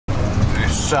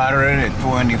Saturday the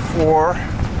 24th,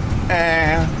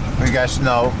 and we got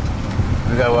snow.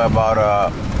 We got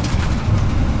about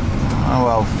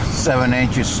 7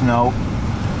 inches snow.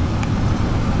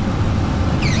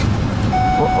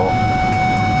 Uh-oh.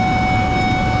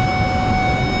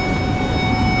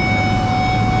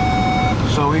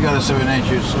 So we got a 7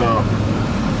 inches.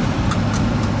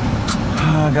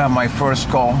 I got my first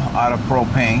call out of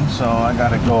propane, so I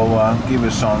gotta go give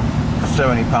it some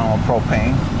 70 pound of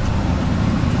propane.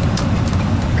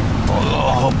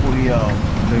 Hopefully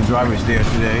the driver's there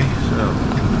today.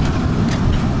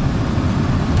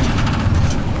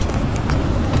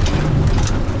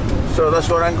 So that's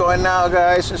where I'm going now,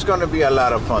 guys. It's gonna be a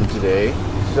lot of fun today.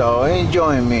 So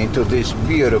enjoy me to this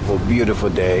beautiful, beautiful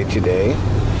day today.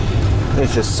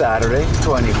 This is Saturday,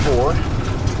 24th.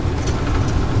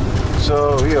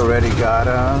 So we already got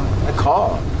a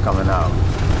call coming out.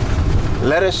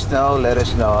 Let us know.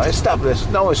 It stopped. The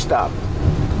snow is stopped,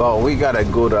 but we got a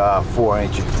good 4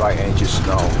 inches, 5 inches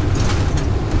snow.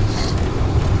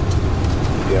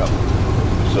 Yep.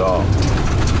 So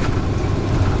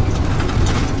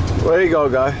there you go,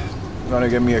 guys. I'm gonna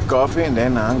get me a coffee and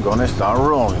then I'm gonna start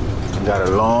rolling. Got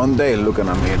a long day looking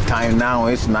at me. Time now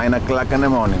is 9 o'clock in the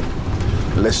morning.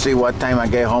 Let's see what time I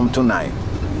get home tonight.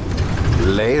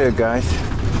 Later, guys.